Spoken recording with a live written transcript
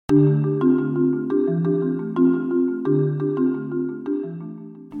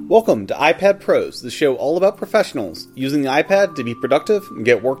Welcome to iPad Pros, the show all about professionals using the iPad to be productive and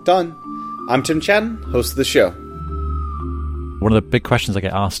get work done. I'm Tim Chadden, host of the show. One of the big questions I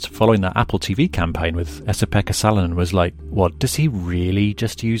get asked following that Apple TV campaign with Esa-Pekka Salonen was like, what, does he really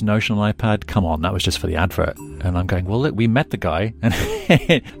just use Notion on iPad? Come on, that was just for the advert. And I'm going, well, look, we met the guy. And,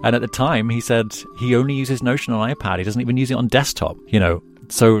 and at the time, he said he only uses Notion on iPad. He doesn't even use it on desktop,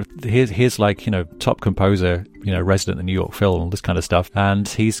 So here's like, top composer, resident in New York film, all this kind of stuff. And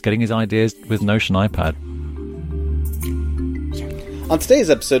he's getting his ideas with Notion iPad. On today's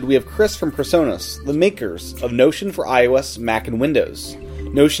episode, we have Chris from Presonus, the makers of Notion for iOS, Mac, and Windows.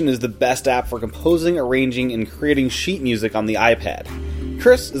 Notion is the best app for composing, arranging, and creating sheet music on the iPad.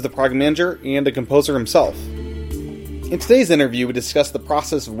 Chris is the product manager and a composer himself. In today's interview, we discuss the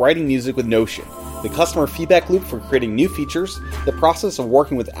process of writing music with Notion, the customer feedback loop for creating new features, the process of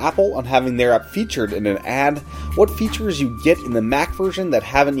working with Apple on having their app featured in an ad, what features you get in the Mac version that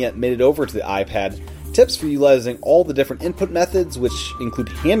haven't yet made it over to the iPad, tips for utilizing all the different input methods, which include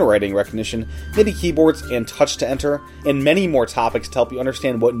handwriting recognition, MIDI keyboards, and touch to enter, and many more topics to help you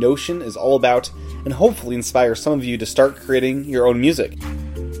understand what Notion is all about, and hopefully inspire some of you to start creating your own music.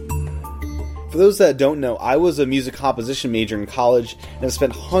 For those that don't know, I was a music composition major in college and have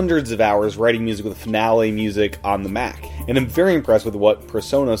spent hundreds of hours writing music with Finale music on the Mac. And I'm very impressed with what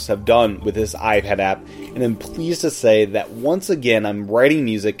Presonus have done with this iPad app, and I'm pleased to say that once again I'm writing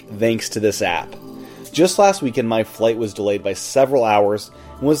music thanks to this app. Just last weekend my flight was delayed by several hours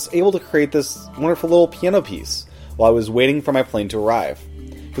and was able to create this wonderful little piano piece while I was waiting for my plane to arrive.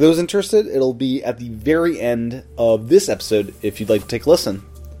 For those interested, it'll be at the very end of this episode if you'd like to take a listen.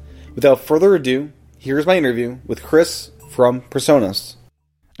 Without further ado, here's my interview with Chris from Presonus.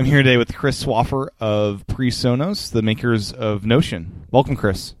 I'm here today with Chris Swaffer of Presonus, the makers of Notion. Welcome,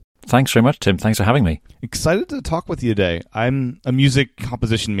 Chris. Thanks very much, Tim. Thanks for having me. Excited to talk with you today. I'm a music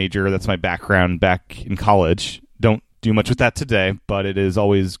composition major. That's my background back in college. Don't do much with that today, but it is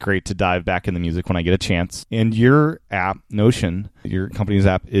always great to dive back in the music when I get a chance. And your app, Notion, your company's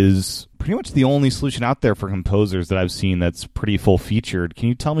app, is pretty much the only solution out there for composers that I've seen that's pretty full-featured. Can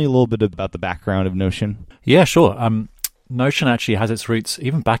you tell me a little bit about the background of Notion? Yeah, sure. Notion actually has its roots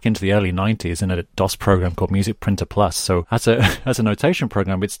even back into the early 90s in a DOS program called Music Printer Plus. So as a notation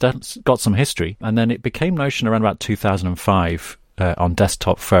program, it's got some history. And then it became Notion around about 2005 on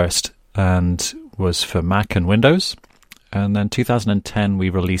desktop first and was for Mac and Windows. And then 2010, we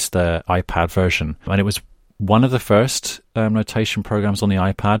released the iPad version. And it was one of the first notation programs on the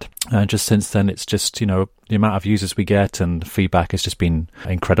iPad. And just since then, it's just, the amount of users we get and feedback has just been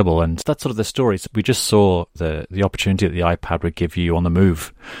incredible. And that's sort of the story. So we just saw the opportunity that the iPad would give you on the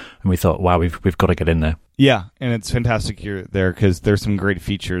move. And we thought, wow, we've got to get in there. Yeah, and it's fantastic you're there because there's some great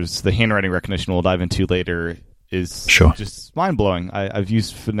features. The handwriting recognition we'll dive into later is just mind-blowing. I've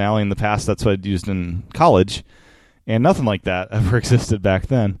used Finale in the past. That's what I'd used in college. And nothing like that ever existed back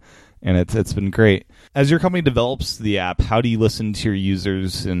then. And it's been great. As your company develops the app, how do you listen to your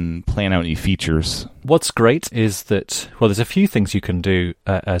users and plan out any features? What's great is that, there's a few things you can do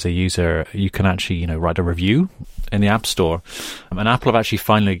as a user. You can actually, write a review in the App Store. And Apple have actually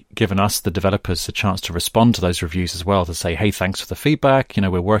finally given us, the developers, a chance to respond to those reviews as well, to say, hey, thanks for the feedback.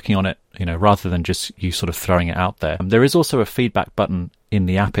 We're working on it, rather than just you sort of throwing it out there. There is also a feedback button in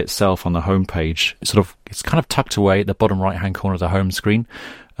the app itself on the homepage. It's kind of tucked away at the bottom right-hand corner of the home screen.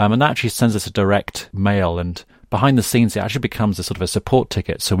 And that actually sends us a direct mail, and behind the scenes, it actually becomes a sort of a support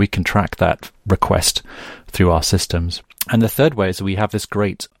ticket, so we can track that request through our systems. And the third way is that we have this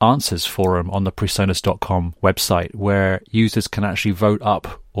great answers forum on the presonus.com website where users can actually vote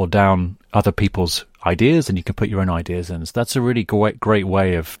up or down other people's ideas, and you can put your own ideas in. So that's a really great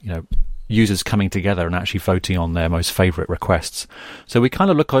way of, users coming together and actually voting on their most favorite requests. So we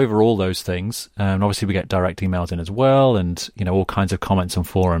kind of look over all those things, and obviously we get direct emails in as well, and all kinds of comments on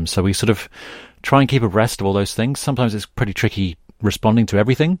forums. So we sort of try and keep abreast of all those things. Sometimes it's pretty tricky responding to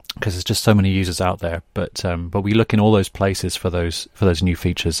everything because there's just so many users out there, but we look in all those places for those new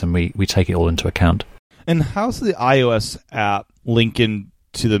features, and we take it all into account. And how's the iOS app link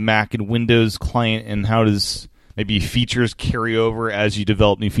into the Mac and Windows client, and how does maybe features carry over as you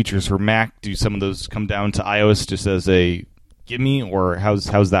develop new features for Mac? Do some of those come down to iOS just as a gimme, or how's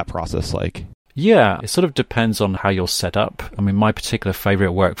that process like? Yeah, it sort of depends on how you're set up. I mean, my particular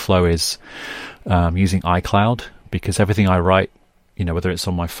favorite workflow is using iCloud, because everything I write, whether it's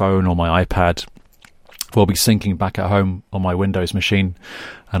on my phone or my iPad, will be syncing back at home on my Windows machine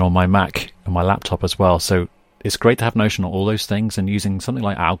and on my Mac and my laptop as well. So it's great to have Notion on all those things, and using something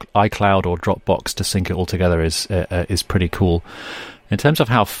like iCloud or Dropbox to sync it all together is pretty cool. In terms of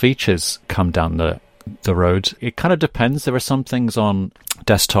how features come down the road, it kind of depends. There are some things on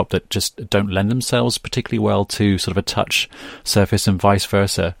desktop that just don't lend themselves particularly well to sort of a touch surface and vice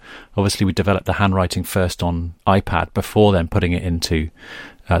versa. Obviously, we developed the handwriting first on iPad before then putting it into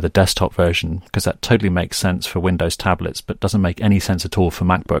the desktop version, because that totally makes sense for Windows tablets, but doesn't make any sense at all for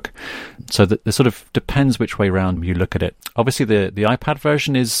MacBook. So that it sort of depends which way around you look at it. Obviously, the iPad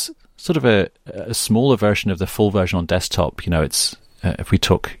version is sort of a smaller version of the full version on desktop. It's if we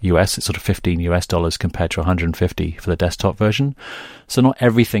talk US, it's sort of $15 compared to $150 for the desktop version. So not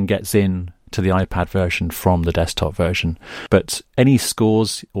everything gets in to the iPad version from the desktop version, but any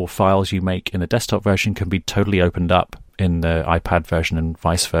scores or files you make in the desktop version can be totally opened up in the iPad version and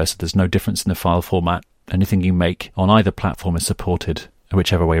vice versa. There's no difference in the file format. Anything you make on either platform is supported,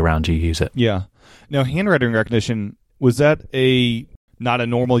 whichever way around you use it. Yeah. Now, handwriting recognition, was that not a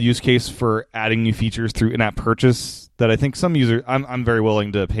normal use case for adding new features through in-app purchase that I think some users, I'm very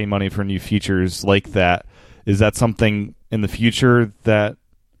willing to pay money for new features like that. Is that something in the future that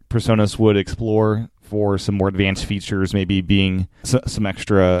Presonus would explore for some more advanced features, maybe being some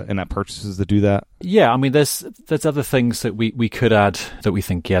extra in-app purchases that do that? Yeah, I mean, there's other things that we could add that we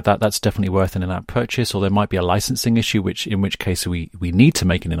think, that's definitely worth an in-app purchase, or there might be a licensing issue, in which case we need to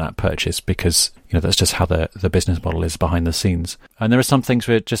make an in-app purchase because that's just how the business model is behind the scenes. And there are some things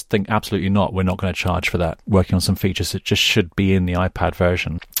we just think absolutely not. We're not going to charge for that. Working on some features that just should be in the iPad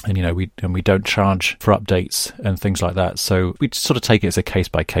version, and we don't charge for updates and things like that. So we sort of take it as a case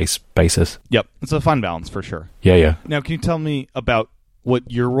by case basis. Yep, it's a fine balance for sure. Yeah. Now, can you tell me about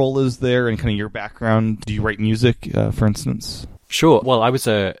what your role is there and kind of your background? Do you write music, for instance? Sure. Well, I was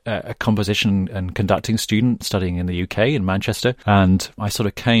a composition and conducting student studying in the UK in Manchester, and I sort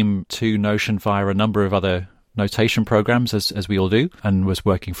of came to Notion via a number of other notation programs, as we all do, and was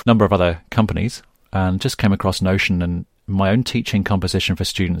working for a number of other companies, and just came across Notion and my own teaching composition for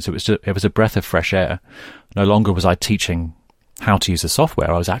students. It was a breath of fresh air. No longer was I teaching how to use the software.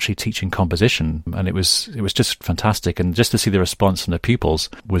 I was actually teaching composition, and it was just fantastic. And just to see the response from the pupils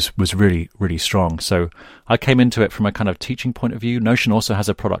was really, really strong. So I came into it from a kind of teaching point of view. Notion also has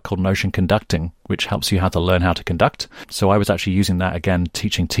a product called Notion Conducting, which helps you how to learn how to conduct. So I was actually using that again,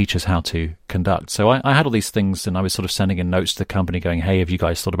 teaching teachers how to conduct. So I had all these things, and I was sort of sending in notes to the company going, hey, have you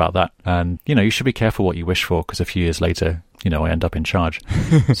guys thought about that? And, you should be careful what you wish for, because a few years later, I end up in charge.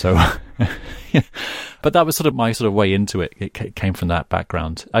 So, yeah. But that was sort of my sort of way into it. It came from that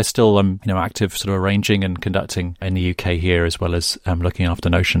background. I still am, active sort of arranging and conducting in the UK here, as well as looking after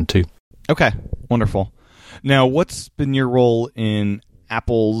Notion too. Okay, wonderful. Now, what's been your role in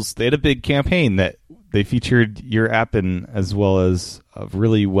Apple's? They had a big campaign that they featured your app in, as well as a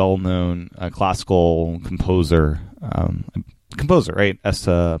really well-known classical composer, right?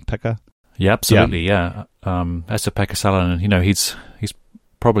 Esa-Pekka? Yeah, absolutely. Yeah. Esa-Pekka Salonen, he's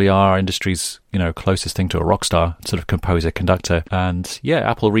probably our industry's, closest thing to a rock star sort of composer, conductor. And yeah,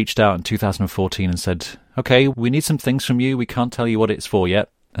 Apple reached out in 2014 and said, okay, we need some things from you. We can't tell you what it's for yet.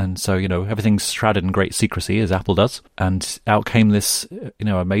 And so, everything's shrouded in great secrecy, as Apple does. And out came this,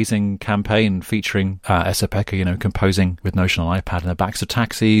 amazing campaign featuring Esa-Pekka, composing with Notion on iPad in the backs of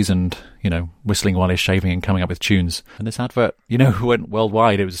taxis and, whistling while he's shaving and coming up with tunes. And this advert, went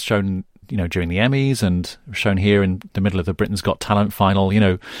worldwide. It was shown during the Emmys, and shown here in the middle of the Britain's Got Talent final.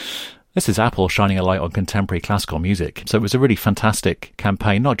 This is Apple shining a light on contemporary classical music. So it was a really fantastic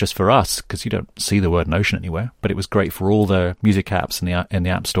campaign, not just for us, because you don't see the word Notion anywhere, but it was great for all the music apps in the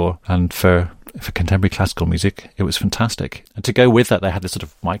App Store, and for contemporary classical music, it was fantastic. And to go with that, they had this sort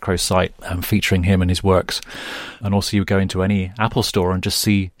of micro-site featuring him and his works. And also you go into any Apple store and just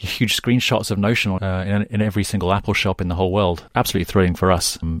see huge screenshots of Notion in every single Apple shop in the whole world. Absolutely thrilling for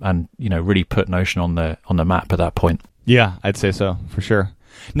us, and really put Notion on the map at that point. Yeah, I'd say so, for sure.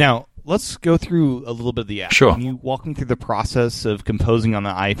 Now, let's go through a little bit of the app. Sure. Can you walk me through the process of composing on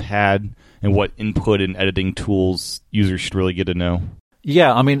the iPad and what input and editing tools users should really get to know?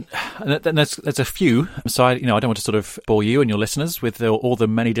 Yeah, I mean, there's a few. So I don't want to sort of bore you and your listeners with all the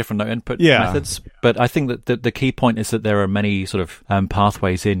many different note input methods. But I think that the key point is that there are many sort of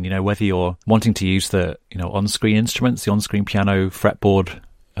pathways in. Whether you're wanting to use the on-screen instruments, the on-screen piano, fretboard,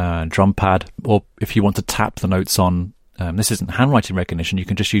 drum pad, or if you want to tap the notes on. This isn't handwriting recognition. You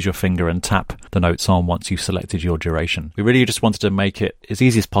can just use your finger and tap the notes on once you've selected your duration. We really just wanted to make it as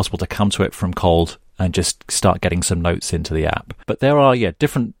easy as possible to come to it from cold and just start getting some notes into the app. But there are,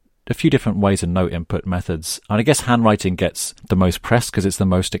 a few different ways of note input methods. And I guess handwriting gets the most press because it's the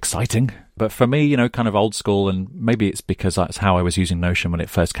most exciting. But for me, kind of old school, and maybe it's because that's how I was using Notion when it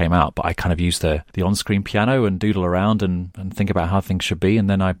first came out, but I kind of used the on-screen piano and doodle around and think about how things should be. And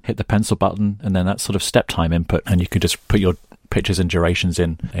then I hit the pencil button, and then that's sort of step time input. And you could just put your pitches and durations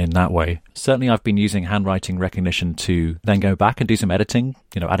in that way. Certainly I've been using handwriting recognition to then go back and do some editing,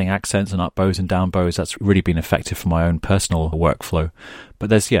 adding accents and up bows and down bows. That's really been effective for my own personal workflow. But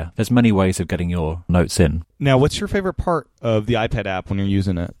there's many ways of getting your notes in. Now, what's your favorite part of the iPad app when you're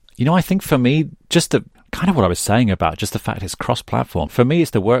using it? I think for me, just the kind of what I was saying about just the fact it's cross-platform. For me,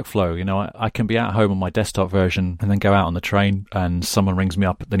 it's the workflow. I can be at home on my desktop version and then go out on the train and someone rings me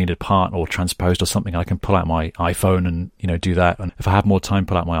up, they need a part or transposed or something. I can pull out my iPhone and, do that. And if I have more time,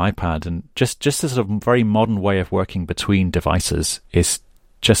 pull out my iPad. And just this sort of very modern way of working between devices is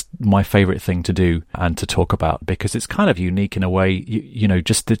just my favorite thing to do and to talk about, because it's kind of unique in a way,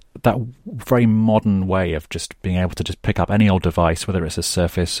 just that very modern way of just being able to just pick up any old device, whether it's a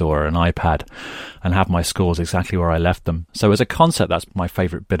Surface or an iPad, and have my scores exactly where I left them. So as a concept, that's my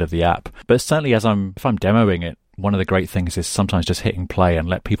favorite bit of the app. But certainly if I'm demoing it, one of the great things is sometimes just hitting play and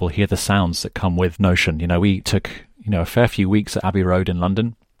let people hear the sounds that come with Notion. We took, a fair few weeks at Abbey Road in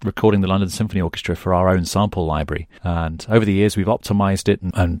London, recording the London Symphony Orchestra for our own sample library. And over the years, we've optimized it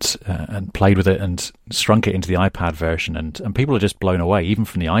and played with it and shrunk it into the iPad version. And people are just blown away, even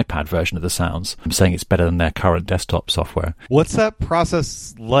from the iPad version of the sounds. I'm saying it's better than their current desktop software. What's that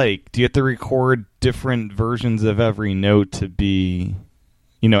process like? Do you have to record different versions of every note to be,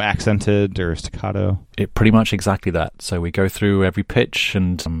 accented or staccato? It pretty much exactly that. So we go through every pitch,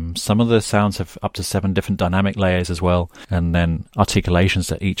 and some of the sounds have up to 7 different dynamic layers as well, and then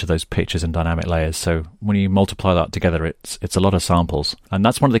articulations at each of those pitches and dynamic layers. So when you multiply that together, it's a lot of samples. And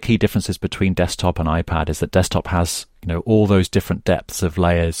that's one of the key differences between desktop and iPad, is that desktop has all those different depths of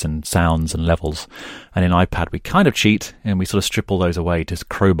layers and sounds and levels. And in iPad, we kind of cheat and we sort of strip all those away to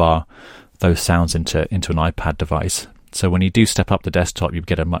crowbar those sounds into an iPad device. So when you do step up the desktop, you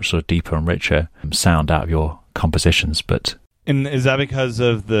get a much sort of deeper and richer sound out of your compositions. And is that because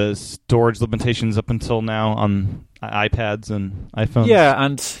of the storage limitations up until now on iPads and iPhones? Yeah,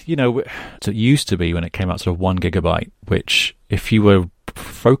 and it used to be when it came out sort of 1 gigabyte, which if you were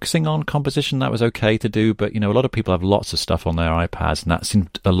focusing on composition, that was okay to do. But a lot of people have lots of stuff on their iPads, and that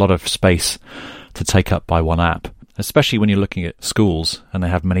seemed a lot of space to take up by one app, especially when you're looking at schools and they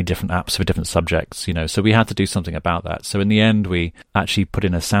have many different apps for different subjects, so we had to do something about that. So in the end, we actually put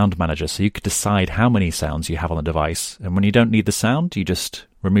in a sound manager, so you could decide how many sounds you have on the device. And when you don't need the sound, you just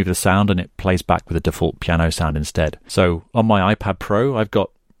remove the sound and it plays back with a default piano sound instead. So on my iPad Pro, I've got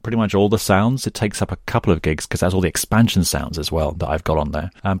pretty much all the sounds. It takes up a couple of gigs because it has all the expansion sounds as well that I've got on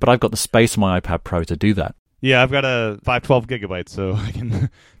there. But I've got the space on my iPad Pro to do that. Yeah, I've got a 512 gigabytes, so I can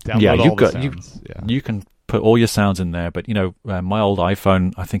download all the sounds. You can put all your sounds in there, but my old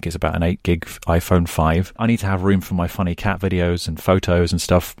iPhone, I think, is about an 8 gig iPhone 5. I need to have room for my funny cat videos and photos and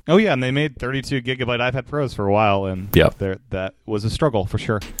stuff. Oh yeah, and they made 32 gigabyte iPad Pros for a while, and that was a struggle for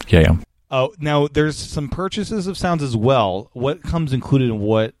sure. Yeah. Oh, now there's some purchases of sounds as well. What comes included, and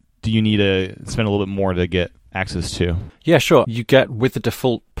what do you need to spend a little bit more to get access to? Yeah, sure. You get, with the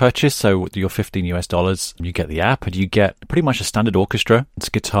default purchase, so your $15, you get the app, and you get pretty much a standard orchestra. It's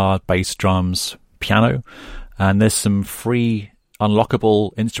guitar, bass, drums, piano, and there's some free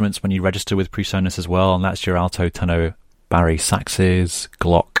unlockable instruments when you register with PreSonus as well, and that's your alto, tenor, bari saxes,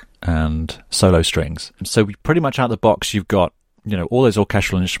 Glock, and solo strings. So pretty much out of the box, you've got all those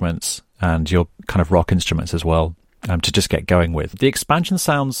orchestral instruments and your kind of rock instruments as well. To just get going with. The expansion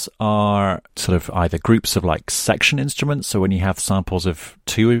sounds are sort of either groups of like section instruments, so when you have samples of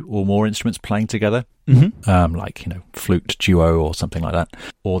 2 or more instruments playing together, like flute duo or something like that,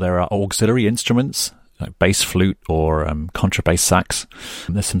 or there are auxiliary instruments like bass flute or contrabass sax.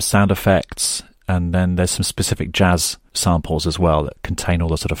 There's some sound effects, and then there's some specific jazz samples as well that contain all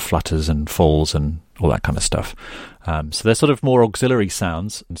the sort of flutters and falls and all that kind of stuff. So they're sort of more auxiliary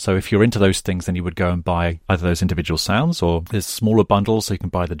sounds. And so if you're into those things, then you would go and buy either those individual sounds, or there's smaller bundles, so you can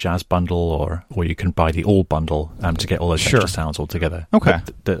buy the jazz bundle or you can buy the all bundle to get all those extra sounds all together. Okay.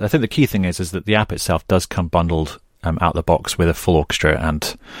 I think the key thing is that the app itself does come bundled out the box with a full orchestra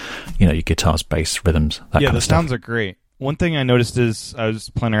and your guitars, bass, rhythms, that kind of stuff. Yeah, the sounds are great. One thing I noticed is I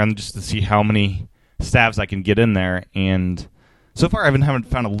was playing around just to see how many stabs I can get in there, and so far I haven't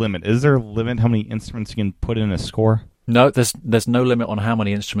found a limit. Is there a limit how many instruments you can put in a score? No, there's no limit on how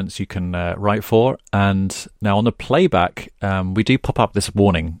many instruments you can write for. And now on the playback, we do pop up this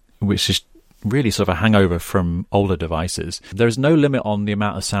warning, which is really sort of a hangover from older devices. There's no limit on the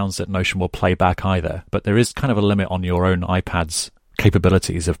amount of sounds that Notion will play back either, but there is kind of a limit on your own iPad's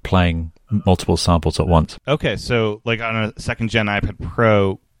capabilities of playing multiple samples at once. Okay, so like on a second-gen iPad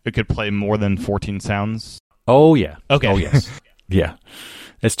Pro, it could play more than 14 sounds? Oh, yeah. Okay. Oh, yes. Yeah.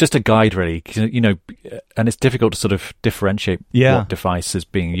 It's just a guide, really, and it's difficult to sort of differentiate what device is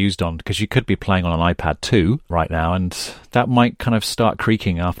being used on, because you could be playing on an iPad 2 right now, and that might kind of start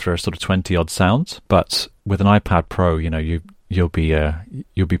creaking after a sort of 20-odd sounds. But with an iPad Pro, you'll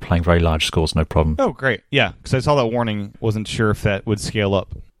be playing very large scores, no problem. Oh, great. Yeah, because I saw that warning. Wasn't sure if that would scale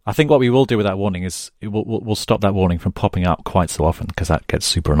up. I think what we will do with that warning is we'll stop that warning from popping up quite so often, because that gets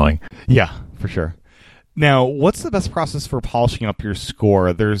super annoying. Yeah, for sure. Now, what's the best process for polishing up your score?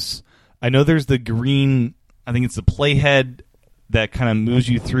 I know there's the green, I think it's the playhead that kind of moves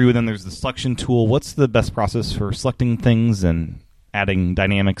you through, and then there's the selection tool. What's the best process for selecting things and adding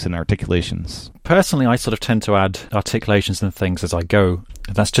dynamics and articulations? Personally, I sort of tend to add articulations and things as I go.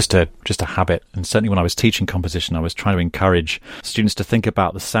 That's just a habit. And certainly when I was teaching composition, I was trying to encourage students to think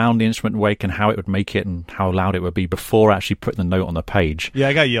about the sound the instrument would make and how it would make it and how loud it would be before actually putting the note on the page. Yeah,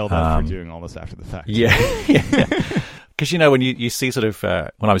 I got yelled at for doing all this after the fact. Yeah. Because, when you see sort of,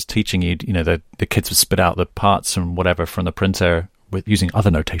 when I was teaching, the kids would spit out the parts and whatever from the printer with using other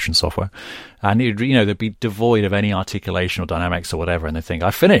notation software, and they'd be devoid of any articulation or dynamics or whatever, and they think,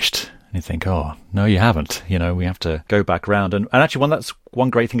 I finished. And you think, oh, no, you haven't. We have to go back around. And actually, that's one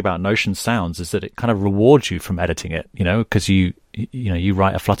great thing about Notion Sounds is that it kind of rewards you from editing it, because you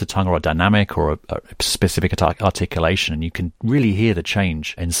write a flutter tongue or a dynamic or a specific articulation, and you can really hear the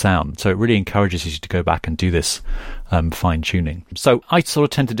change in sound. So it really encourages you to go back and do this fine tuning. So I sort of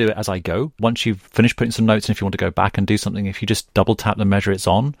tend to do it as I go. Once you've finished putting some notes in, if you want to go back and do something, if you just double tap the measure it's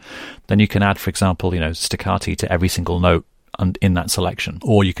on, then you can add, for example, staccati to every single note in that selection,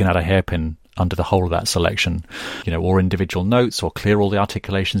 or you can add a hairpin under the whole of that selection, or individual notes, or clear all the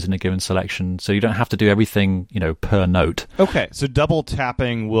articulations in a given selection. So you don't have to do everything, per note. Okay, so double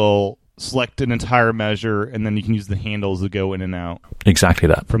tapping will select an entire measure, and then you can use the handles to go in and out. Exactly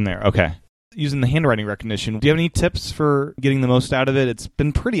that. From there, okay. Using the handwriting recognition, do you have any tips for getting the most out of it? It's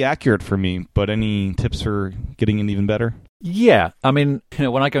been pretty accurate for me, but any tips for getting it even better? Yeah, I mean,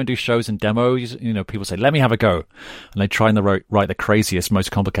 when I go and do shows and demos, people say, let me have a go. And they try and write the craziest,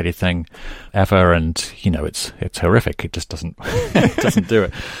 most complicated thing ever. And, it's horrific. It just doesn't do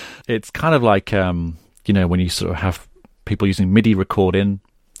it. It's kind of like, when you sort of have people using MIDI recording,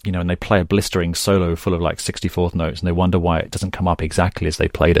 and they play a blistering solo full of like 64th notes, and they wonder why it doesn't come up exactly as they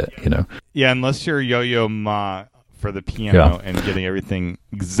played it, Yeah, unless you're Yo-Yo Ma for the piano and getting everything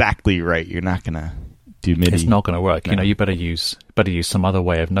exactly right, you're not going to do MIDI. It's not going to work. No. You better use some other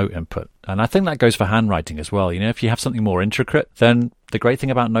way of note input. And I think that goes for handwriting as well. If you have something more intricate, then the great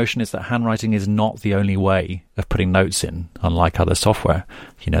thing about Notion is that handwriting is not the only way of putting notes in, unlike other software.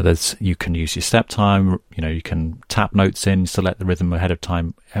 You can use your step time, you can tap notes in, select the rhythm ahead of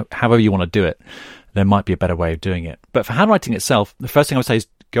time, however you want to do it. There might be a better way of doing it. But for handwriting itself, the first thing I would say is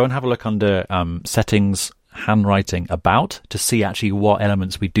go and have a look under settings, handwriting about, to see actually what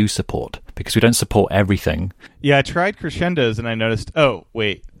elements we do support, because we don't support everything. Yeah, I tried crescendos and I noticed, oh,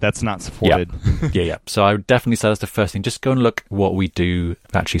 wait, that's not supported. Yeah. So I would definitely say that's the first thing. Just go and look what we do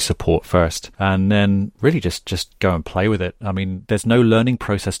actually support first, and then really just go and play with it. I mean, there's no learning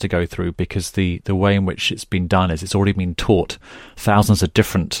process to go through, because the way in which it's been done is it's already been taught thousands of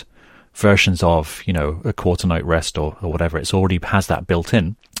different versions of, a quarter note rest or whatever. It's already has that built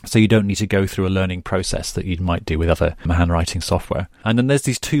in. So you don't need to go through a learning process that you might do with other handwriting software. And then there's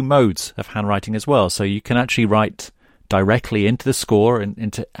these two modes of handwriting as well. So you can actually write directly into the score and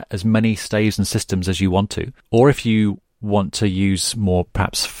into as many staves and systems as you want to. Or if you want to use more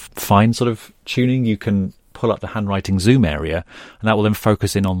perhaps fine sort of tuning, you can pull up the handwriting zoom area, and that will then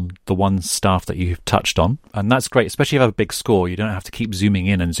focus in on the one staff that you've touched on. And that's great, especially if you have a big score. You don't have to keep zooming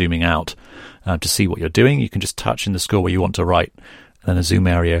in and zooming out to see what you're doing. You can just touch in the score where you want to write, and then a zoom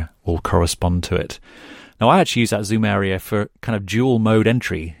area will correspond to it. Now, I actually use that zoom area for kind of dual mode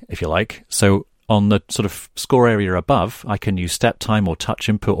entry, if you like. So on the sort of score area above, I can use step time or touch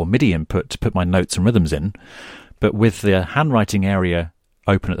input or MIDI input to put my notes and rhythms in. But with the handwriting area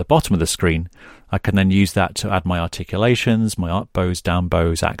open at the bottom of the screen, I can then use that to add my articulations, my up bows, down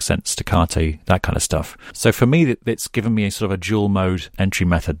bows, accents, staccati, that kind of stuff. So for me, it's given me a sort of a dual mode entry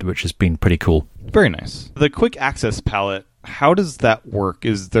method, which has been pretty cool. Very nice. The quick access palette, how does that work?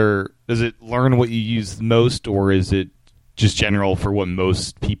 Does it learn what you use most, or is it just general for what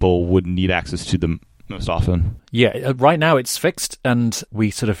most people would need access to the most often? Yeah, right now it's fixed, and we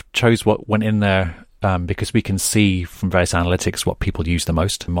sort of chose what went in there because we can see from various analytics what people use the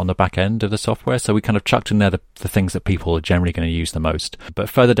most on the back end of the software. So we kind of chucked in there the things that people are generally going to use the most. But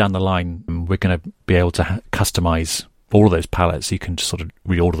further down the line, we're going to be able to customize all of those palettes. You can just sort of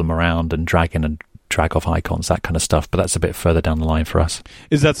reorder them around and drag in and drag off icons, that kind of stuff. But that's a bit further down the line for us.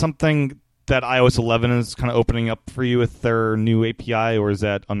 Is that something that iOS 11 is kind of opening up for you with their new API, or is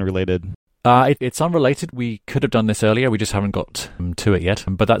that unrelated? It's unrelated. We could have done this earlier. We just haven't got to it yet.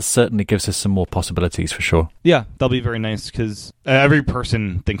 But that certainly gives us some more possibilities for sure. Yeah, that'll be very nice because every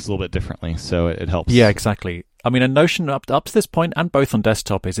person thinks a little bit differently, so it helps. Yeah, exactly. I mean, a Notion up to this point, and both on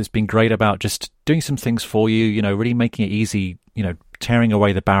desktop, it's been great about just doing some things for you, really making it easy, tearing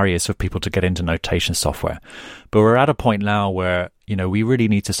away the barriers for people to get into notation software. But we're at a point now where, we really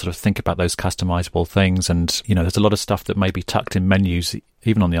need to sort of think about those customizable things. And, there's a lot of stuff that may be tucked in menus,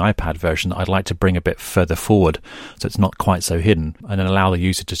 even on the iPad version, that I'd like to bring a bit further forward so it's not quite so hidden, and then allow the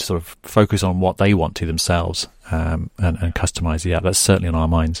user to sort of focus on what they want to themselves and customize the app. That's certainly on our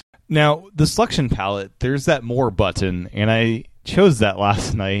minds. Now, the selection palette, there's that More button, and I chose that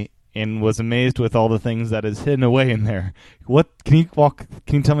last night and was amazed with all the things that is hidden away in there. What can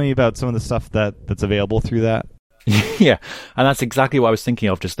you tell me about some of the stuff that's available through that? Yeah, and that's exactly what I was thinking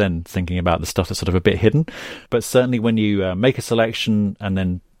of just then, thinking about the stuff that's sort of a bit hidden. But certainly when you make a selection and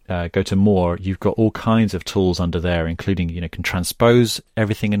then go to More, you've got all kinds of tools under there, including, can transpose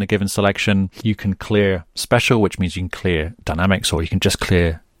everything in a given selection. You can clear special, which means you can clear dynamics, or you can just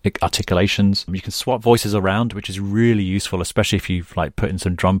clear articulations. You can swap voices around, which is really useful, especially if you've put in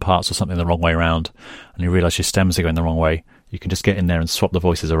some drum parts or something the wrong way around and you realize your stems are going the wrong way. You can just get in there and swap the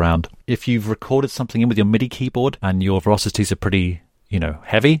voices around. If you've recorded something in with your MIDI keyboard and your velocities are pretty,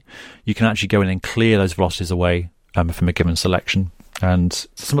 heavy, you can actually go in and clear those velocities away from a given selection. And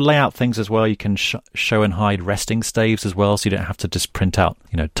some layout things as well. You can show and hide resting staves as well, so you don't have to just print out,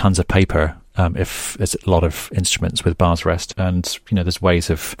 tons of paper if there's a lot of instruments with bars rest. And, there's ways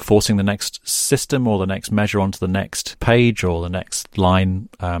of forcing the next system or the next measure onto the next page or the next line.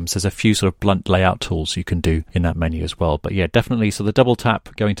 So there's a few sort of blunt layout tools you can do in that menu as well. But yeah, definitely. So the double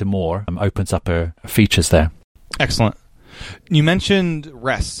tap going to More opens up features there. Excellent. You mentioned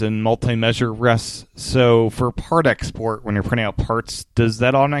rests and multi-measure rests. So for part export, when you're printing out parts, does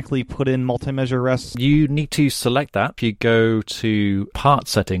that automatically put in multi-measure rests? You need to select that. If you go to part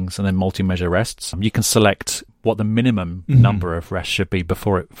settings and then multi-measure rests, you can select what the minimum number of rests should be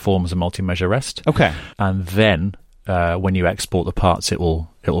before it forms a multi-measure rest. Okay. And then when you export the parts, it will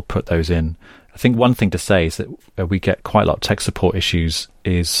put those in. I think one thing to say is that we get quite a lot of tech support issues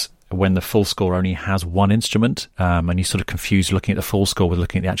is when the full score only has one instrument, and you sort of confuse looking at the full score with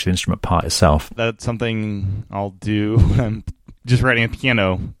looking at the actual instrument part itself. That's something I'll do when I'm just writing a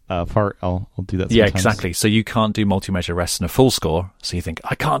piano part. I'll do that sometimes. Yeah, exactly. So you can't do multi-measure rests in a full score. So you think,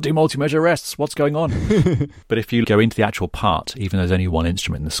 I can't do multi-measure rests. What's going on? But if you go into the actual part, even though there's only one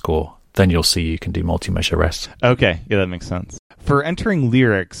instrument in the score, then you'll see you can do multi-measure rests. Okay, yeah, that makes sense. For entering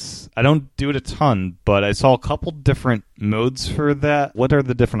lyrics, I don't do it a ton, but I saw a couple different modes for that. What are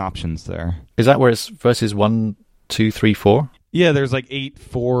the different options there? Is that where it's verses 1, 2, 3, 4? Yeah, there's 8,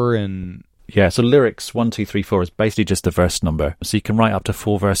 4, and... Yeah, so lyrics 1, 2, 3, 4 is basically just the verse number. So you can write up to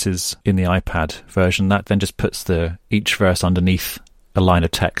 4 verses in the iPad version. That then just puts each verse underneath a line of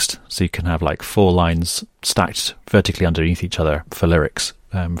text. So you can have 4 lines stacked vertically underneath each other for lyrics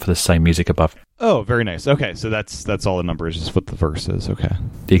for the same music above. Oh, very nice. Okay, so that's all the numbers, just what the verse is. Okay.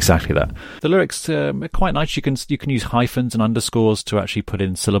 Exactly that. The lyrics are quite nice. You can use hyphens and underscores to actually put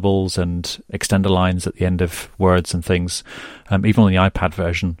in syllables and extender lines at the end of words and things, even on the iPad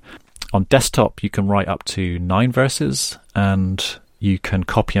version. On desktop, you can write up to 9 verses, and you can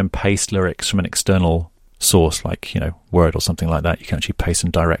copy and paste lyrics from an external source like Word or something like that. You can actually paste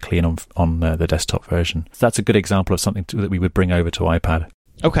them directly in on the desktop version. So that's a good example of something that we would bring over to iPad.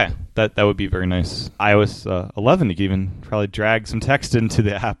 Okay, that would be very nice. iOS 11, you can even probably drag some text into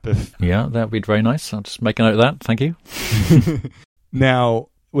the app. Yeah, that would be very nice. I'll just make a note of that. Thank you. Now,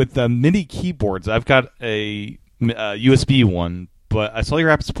 with the MIDI keyboards, I've got a USB one, but I saw your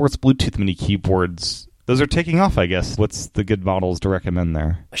app supports Bluetooth MIDI keyboards. Those are taking off, I guess. What's the good models to recommend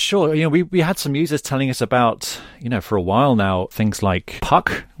there? Sure. We had some users telling us about, for a while now, things like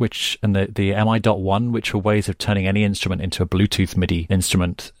Puck, and the MI.1, which are ways of turning any instrument into a Bluetooth MIDI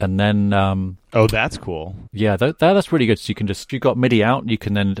instrument. And then... oh, that's cool. Yeah, that's really good. So you can if you've got MIDI out, you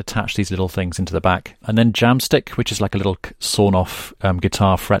can then attach these little things into the back. And then Jamstick, which is like a little sawn-off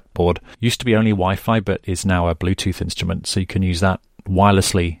guitar fretboard. Used to be only Wi-Fi, but is now a Bluetooth instrument. So you can use that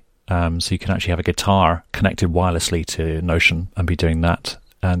wirelessly. So you can actually have a guitar connected wirelessly to Notion and be doing that.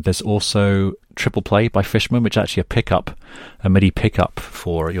 And there's also Triple Play by Fishman, which is actually a MIDI pickup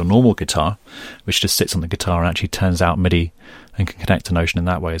for your normal guitar, which just sits on the guitar and actually turns out MIDI and can connect to Notion in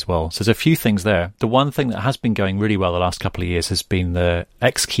that way as well. So there's a few things there. The one thing that has been going really well the last couple of years has been the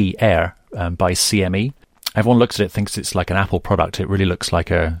X-Key Air by CME. Everyone looks at it, thinks it's like an Apple product. It really looks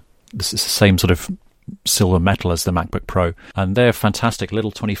like it's the same sort of silver metal as the MacBook Pro. And they're a fantastic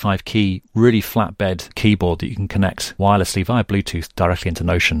little 25-key, really flat bed keyboard that you can connect wirelessly via Bluetooth directly into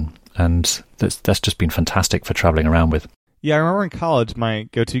Notion. And that's just been fantastic for traveling around with. Yeah, I remember in college, my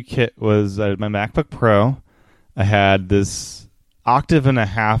go-to kit was my MacBook Pro. I had this octave and a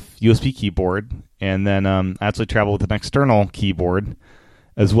half USB keyboard, and then I actually traveled with an external keyboard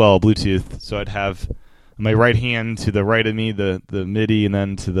as well, Bluetooth. So I'd have my right hand to the right of me, the MIDI, and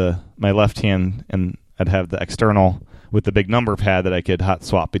then to my left hand, and I'd have the external with the big number pad that I could hot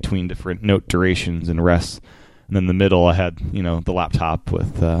swap between different note durations and rests. And then in the middle, I had the laptop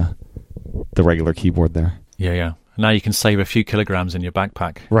with the regular keyboard there. Yeah. Now you can save a few kilograms in your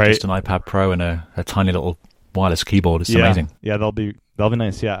backpack. Right. Just an iPad Pro and a tiny little wireless keyboard. It's amazing. Yeah, that'll be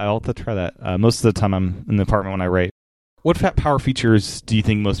nice. Yeah, I'll have to try that. Most of the time I'm in the apartment when I write. What power features do you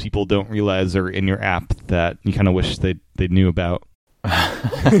think most people don't realize are in your app that you kind of wish they knew about?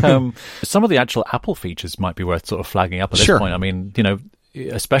 Some of the actual Apple features might be worth sort of flagging up at this Sure. point. I mean,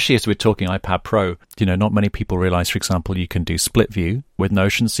 especially as we're talking iPad Pro, not many people realize, for example, you can do split view with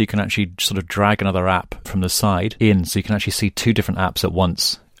Notion, so you can actually sort of drag another app from the side in, so you can actually see two different apps at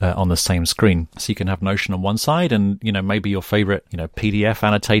once on the same screen. So you can have Notion on one side and, maybe your favorite, PDF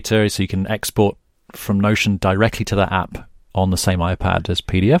annotator, so you can export from Notion directly to that app on the same iPad as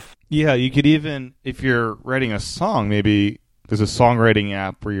PDF. Yeah, you could even, if you're writing a song, maybe there's a songwriting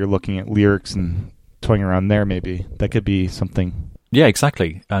app where you're looking at lyrics and toying around there, maybe. That could be something. Yeah,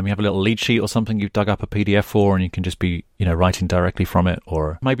 exactly. You have a little lead sheet or something you've dug up a PDF for, and you can just be, writing directly from it.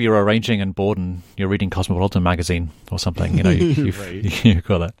 Or maybe you're arranging and bored and you're reading Cosmopolitan magazine or something. You've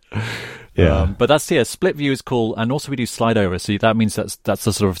got that. Yeah. But that's, split view is cool. And also we do slide over. So that means that's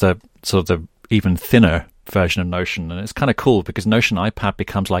the sort of the even thinner version of Notion. And it's kind of cool because Notion iPad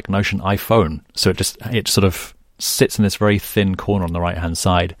becomes like Notion iPhone. So it sort of sits in this very thin corner on the right-hand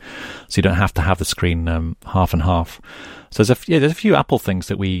side. So you don't have to have the screen half and half. So there's a few Apple things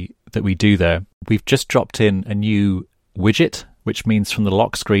that we do there. We've just dropped in a new widget, which means from the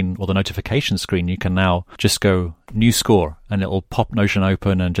lock screen or the notification screen, you can now just go new score, and it'll pop Notion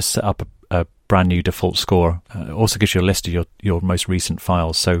open and just set up a brand new default score. It also gives you a list of your most recent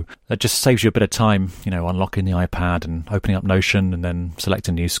files. So that just saves you a bit of time, unlocking the iPad and opening up Notion and then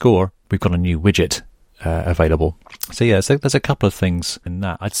selecting new score. We've got a new widget available. So there's a couple of things in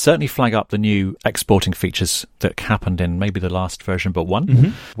that. I'd certainly flag up the new exporting features that happened in maybe the last version but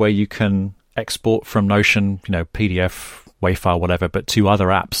one, where you can export from Notion, PDF, WAV file, whatever, but to other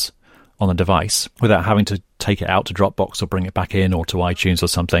apps on the device without having to take it out to Dropbox or bring it back in or to iTunes or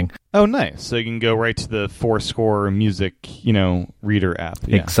something. Oh, nice. So you can go right to the Fourscore music, reader app.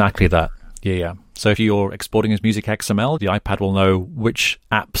 Yeah. Exactly that. Yeah. So if you're exporting as music XML, the iPad will know which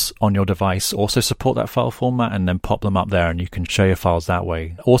apps on your device also support that file format and then pop them up there, and you can share your files that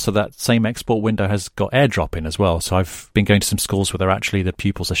way. Also, that same export window has got AirDrop in as well. So I've been going to some schools where the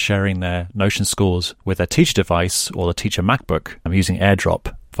pupils are sharing their Notion scores with their teacher device or the teacher MacBook. I'm using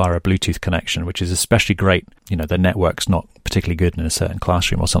AirDrop via a Bluetooth connection, which is especially great. The network's not particularly good in a certain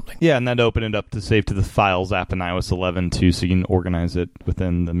classroom or something. Yeah, and that opened it up to save to the Files app in iOS 11 too, so you can organize it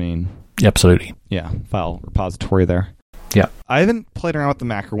within the main. Yeah, absolutely. Yeah, file repository there. Yeah. I haven't played around with the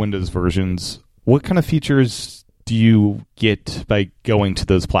Mac or Windows versions. What kind of features do you get by going to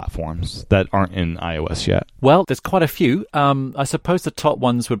those platforms that aren't in iOS yet? Well, there's quite a few. I suppose the top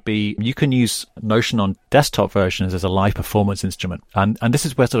ones would be you can use Notion on desktop versions as a live performance instrument. And this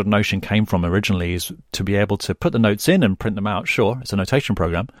is where sort of Notion came from originally, is to be able to put the notes in and print them out. Sure, it's a notation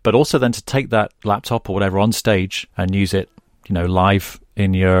program. But also then to take that laptop or whatever on stage and use it, live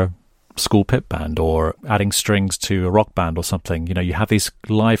in your school pit band or adding strings to a rock band or something. You have these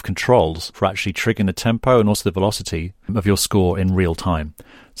live controls for actually triggering the tempo and also the velocity of your score in real time.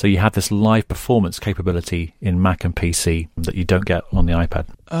 So you have this live performance capability in Mac and PC that you don't get on the iPad.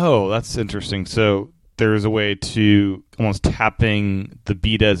 Oh, that's interesting. So there's a way to almost tapping the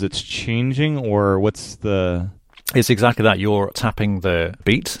beat as it's changing, or what's the... It's exactly that. You're tapping the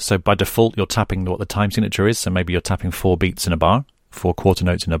beat. So by default, you're tapping what the time signature is. So maybe you're tapping 4 beats in a bar, 4 quarter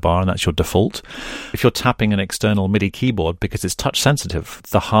notes in a bar, and that's your default. If you're tapping an external MIDI keyboard, because it's touch sensitive,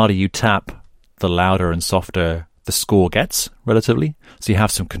 the harder you tap, the louder and softer the score gets, relatively. So you have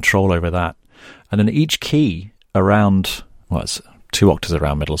some control over that. And then each key around, it's 2 octaves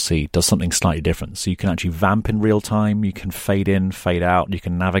around middle C, does something slightly different. So you can actually vamp in real time, you can fade in, fade out, you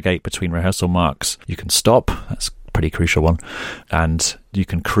can navigate between rehearsal marks, you can stop, that's a pretty crucial one, and you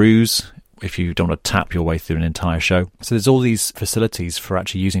can cruise if you don't want to tap your way through an entire show. So there's all these facilities for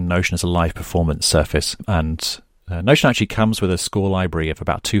actually using Notion as a live performance surface, and Notion actually comes with a score library of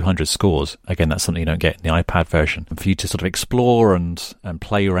about 200 scores. Again, that's something you don't get in the iPad version. For you to sort of explore and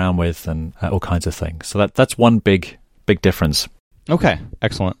play around with and all kinds of things. So that's one big difference. Okay,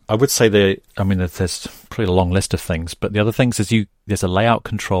 excellent. I would say there's pretty a long list of things, but the other things is there's a layout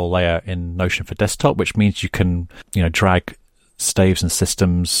control layer in Notion for desktop, which means you can, drag staves and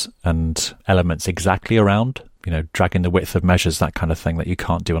systems and elements exactly around, dragging the width of measures, that kind of thing that you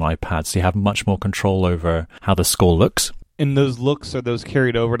can't do on iPad. So you have much more control over how the score looks. And those looks, are those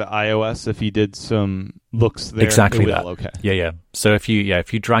carried over to iOS if you did some looks there? Exactly that. Okay. Yeah. So if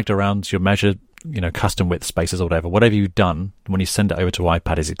you dragged around your measure, custom width spaces or whatever you've done, when you send it over to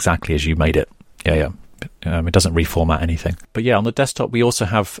iPad is exactly as you made it. Yeah. It doesn't reformat anything. But yeah, on the desktop, we also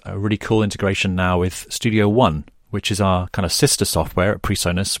have a really cool integration now with Studio One, which is our kind of sister software at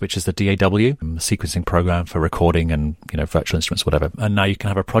PreSonus, which is the DAW, sequencing program for recording and, virtual instruments, whatever. And now you can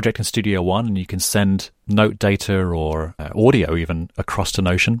have a project in Studio One and you can send note data or audio even across to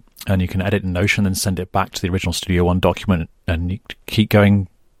Notion, and you can edit in Notion and send it back to the original Studio One document, and you keep going,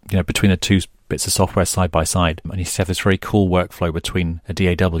 between the two bits of software side by side. And you have this very cool workflow between a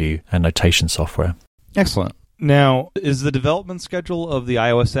DAW and notation software. Excellent. Now, is the development schedule of the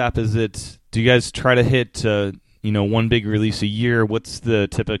iOS app, do you guys try to hit, one big release a year? What's the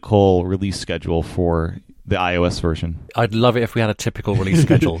typical release schedule for the iOS version? I'd love it if we had a typical release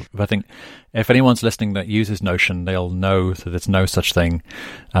schedule. But I think if anyone's listening that uses Notion, they'll know that there's no such thing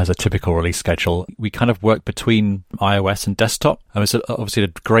as a typical release schedule. We kind of work between iOS and desktop. So obviously, a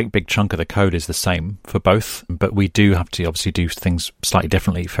great big chunk of the code is the same for both, but we do have to obviously do things slightly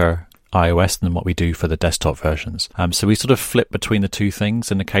differently for iOS than what we do for the desktop versions. So we sort of flip between the two things,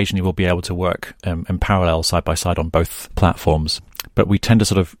 and occasionally we'll be able to work in parallel side by side on both platforms. But we tend to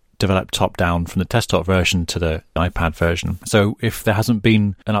sort of develop top down from the desktop version to the iPad version. So if there hasn't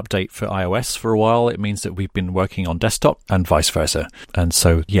been an update for iOS for a while, it means that we've been working on desktop and vice versa. And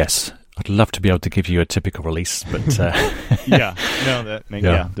so, yes, I'd love to be able to give you a typical release, but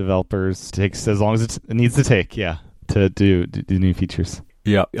developers takes as long as it needs to take, to do new features.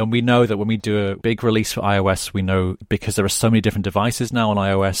 Yeah, and we know that when we do a big release for iOS, we know because there are so many different devices now on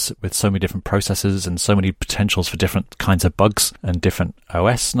iOS with so many different processors and so many potentials for different kinds of bugs and different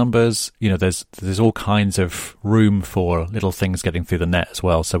OS numbers, there's all kinds of room for little things getting through the net as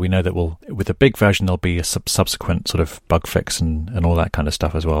well. So we know that with the big version, there'll be a subsequent sort of bug fix and all that kind of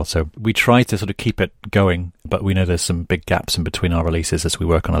stuff as well. So we try to sort of keep it going, but we know there's some big gaps in between our releases as we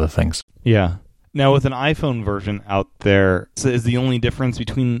work on other things. Yeah. Now, with an iPhone version out there, is the only difference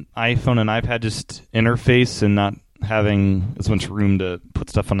between iPhone and iPad just interface and not having as much room to put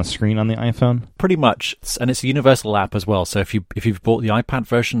stuff on a screen on the iPhone? Pretty much, and it's a universal app as well. So if you've bought the iPad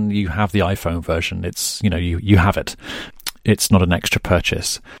version, you have the iPhone version. It's you have it. It's not an extra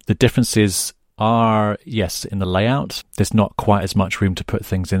purchase. The differences are, yes, in the layout, there's not quite as much room to put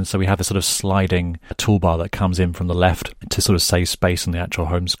things in. So we have a sort of sliding toolbar that comes in from the left to sort of save space on the actual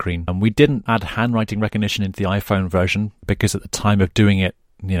home screen. And we didn't add handwriting recognition into the iPhone version because at the time of doing it,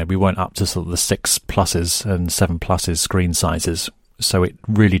 we weren't up to sort of the 6 pluses and 7 pluses screen sizes. So it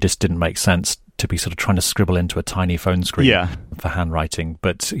really just didn't make sense to be sort of trying to scribble into a tiny phone screen for handwriting.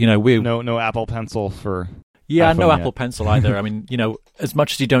 But, we... No Apple Pencil for... Yeah, no Apple Pencil either. I mean, as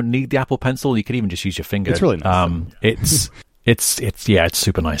much as you don't need the Apple Pencil, you could even just use your finger. It's really nice. It's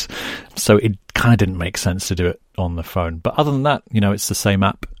super nice. So it kind of didn't make sense to do it on the phone. But other than that, it's the same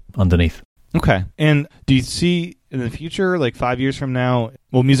app underneath. Okay. And do you see in the future, like 5 years from now,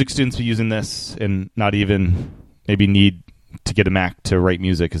 will music students be using this and not even maybe need to get a Mac to write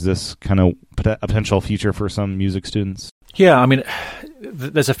music? Is this kind of a potential future for some music students? Yeah, I mean,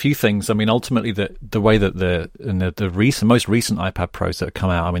 there's a few things. I mean, ultimately, the way that the most recent iPad Pros that have come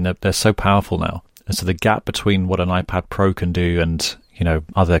out, I mean, they're so powerful now. And so the gap between what an iPad Pro can do and,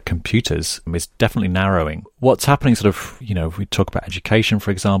 other computers is definitely narrowing. What's happening sort of, if we talk about education,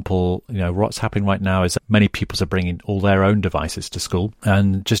 for example, what's happening right now is that many pupils are bringing all their own devices to school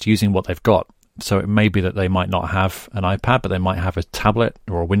and just using what they've got. So it may be that they might not have an iPad, but they might have a tablet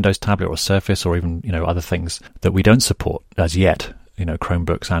or a Windows tablet or a Surface or even, other things that we don't support as yet.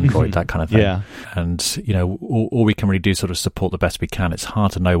 Chromebooks, Android, that kind of thing. Yeah. And, all we can really do is sort of support the best we can. It's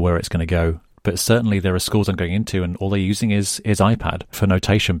hard to know where it's going to go. But certainly there are schools I'm going into and all they're using is iPad for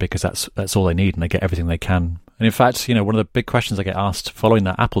notation because that's all they need and they get everything they can. And in fact, one of the big questions I get asked following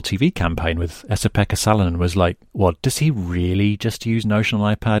that Apple TV campaign with Esa-Pekka Salonen was like, what, does he really just use Notion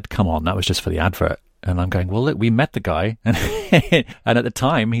on iPad? Come on, that was just for the advert. And I'm going, well, look, we met the guy. And at the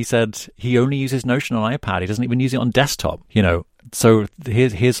time, he said he only uses Notion on iPad. He doesn't even use it on desktop, So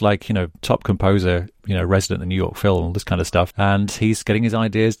here's like, top composer, resident in New York Phil, all this kind of stuff. And he's getting his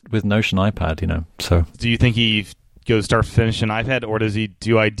ideas with Notion iPad, so. Do you think he go start finishing iPad, or does he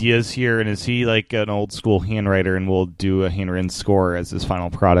do ideas here, and is he like an old school handwriter and will do a handwritten score as his final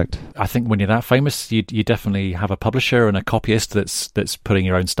product? I think when you're that famous, you definitely have a publisher and a copyist that's putting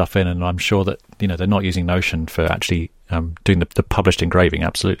your own stuff in, and I'm sure that they're not using Notion for actually doing the published engraving.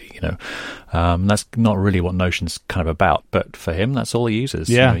 Absolutely, that's not really what Notion's kind of about. But for him, that's all he uses.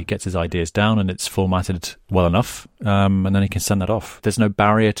 Yeah, he gets his ideas down, and it's formatted well enough, and then he can send that off. There's no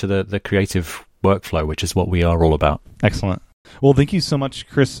barrier to the creative workflow, which is what we are all about. Excellent. Well, thank you so much,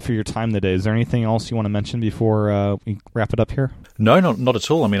 Chris, for your time today. Is there anything else you want to mention before we wrap it up here? No, not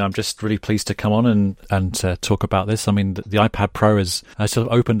at all. I mean, I'm just really pleased to come on and talk about this. I mean, the iPad Pro has sort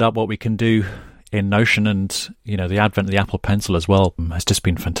of opened up what we can do in Notion, and the advent of the Apple Pencil as well has just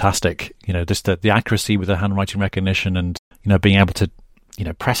been fantastic. Just the accuracy with the handwriting recognition, and being able to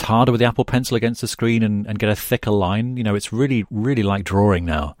press harder with the Apple Pencil against the screen and get a thicker line. It's really, really like drawing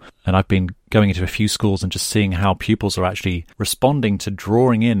now. And I've been going into a few schools and just seeing how pupils are actually responding to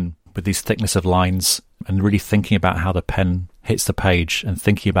drawing in with these thickness of lines and really thinking about how the pen hits the page and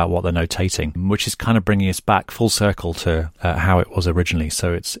thinking about what they're notating, which is kind of bringing us back full circle to how it was originally.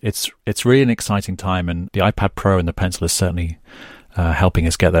 So it's really an exciting time, and the iPad Pro and the Pencil is certainly helping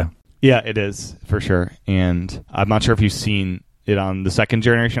us get there. Yeah, it is, for sure. And I'm not sure if you've seen it on the second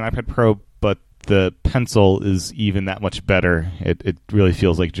generation iPad Pro, but the Pencil is even that much better. It really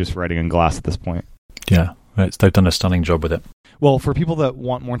feels like just writing on glass at this point. Yeah, they've done a stunning job with it. Well, for people that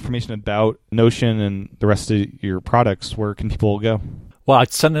want more information about Notion and the rest of your products, where can people go? Well,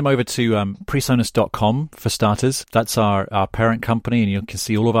 I'd send them over to presonus.com for starters. That's our parent company, and you can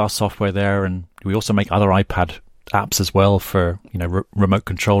see all of our software there. And we also make other iPad apps as well for remote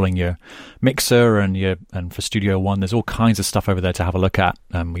controlling your mixer and for Studio One. There's all kinds of stuff over there to have a look at.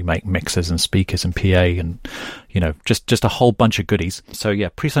 We make mixers and speakers and PA and just a whole bunch of goodies. So yeah,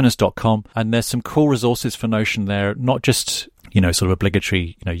 presonus.com, and there's some cool resources for Notion there, not just sort of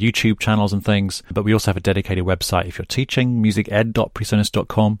obligatory, YouTube channels and things. But we also have a dedicated website if you're teaching,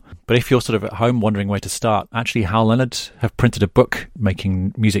 musiced.presonus.com. But if you're sort of at home wondering where to start, actually Hal Leonard have printed a book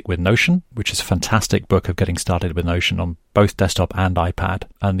making music with Notion, which is a fantastic book of getting started with Notion on both desktop and iPad.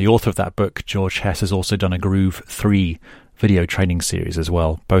 And the author of that book, George Hess, has also done a Groove 3 video training series as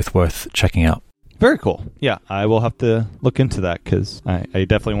well, both worth checking out. Very cool. Yeah, I will have to look into that because I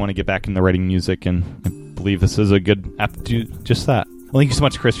definitely want to get back into writing music, and I believe this is a good app to do just that. Well, thank you so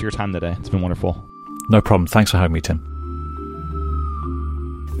much, Chris, for your time today. It's been wonderful. No problem. Thanks for having me, Tim.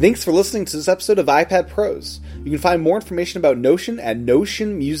 Thanks for listening to this episode of iPad Pros. You can find more information about Notion at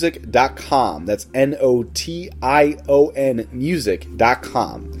notionmusic.com. That's Notion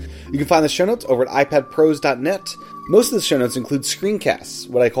music.com. You can find the show notes over at iPadPros.net. Most of the show notes include screencasts,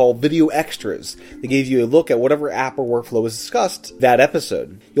 what I call video extras. They give you a look at whatever app or workflow was discussed that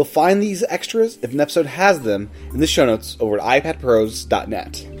episode. You'll find these extras, if an episode has them, in the show notes over at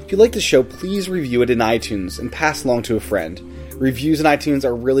iPadPros.net. If you like the show, please review it in iTunes and pass along to a friend. Reviews in iTunes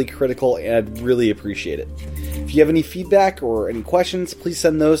are really critical, and I'd really appreciate it. If you have any feedback or any questions, please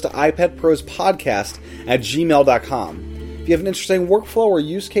send those to iPadProsPodcast@gmail.com. If you have an interesting workflow or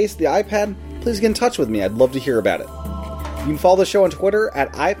use case of the iPad, please get in touch with me. I'd love to hear about it. You can follow the show on Twitter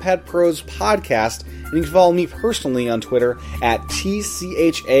at iPadProsPodcast, and you can follow me personally on Twitter at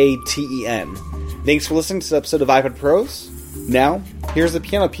TCHATEN. Thanks for listening to this episode of iPad Pros. Now, here's the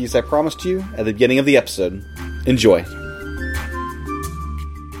piano piece I promised you at the beginning of the episode. Enjoy.